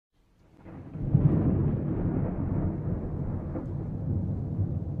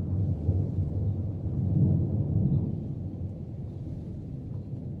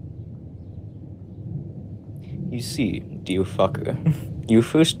You see, dear fucker, your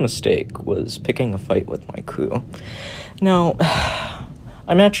first mistake was picking a fight with my crew. Now,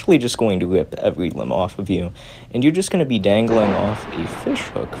 I'm actually just going to rip every limb off of you, and you're just going to be dangling off a fish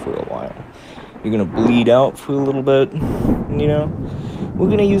hook for a while. You're going to bleed out for a little bit, We're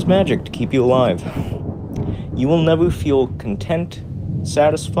going to use magic to keep you alive. You will never feel content,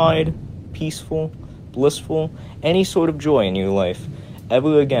 satisfied, peaceful, blissful, any sort of joy in your life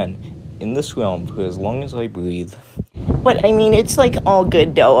ever again in this realm for as long as I breathe. But I mean, it's like all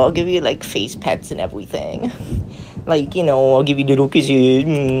good though. I'll give you like face pets and everything. Like, I'll give you little kisses.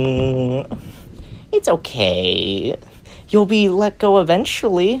 It's okay. You'll be let go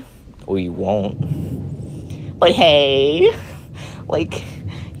eventually. Or you won't. But hey, like,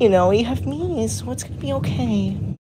 you have me, so it's gonna be okay.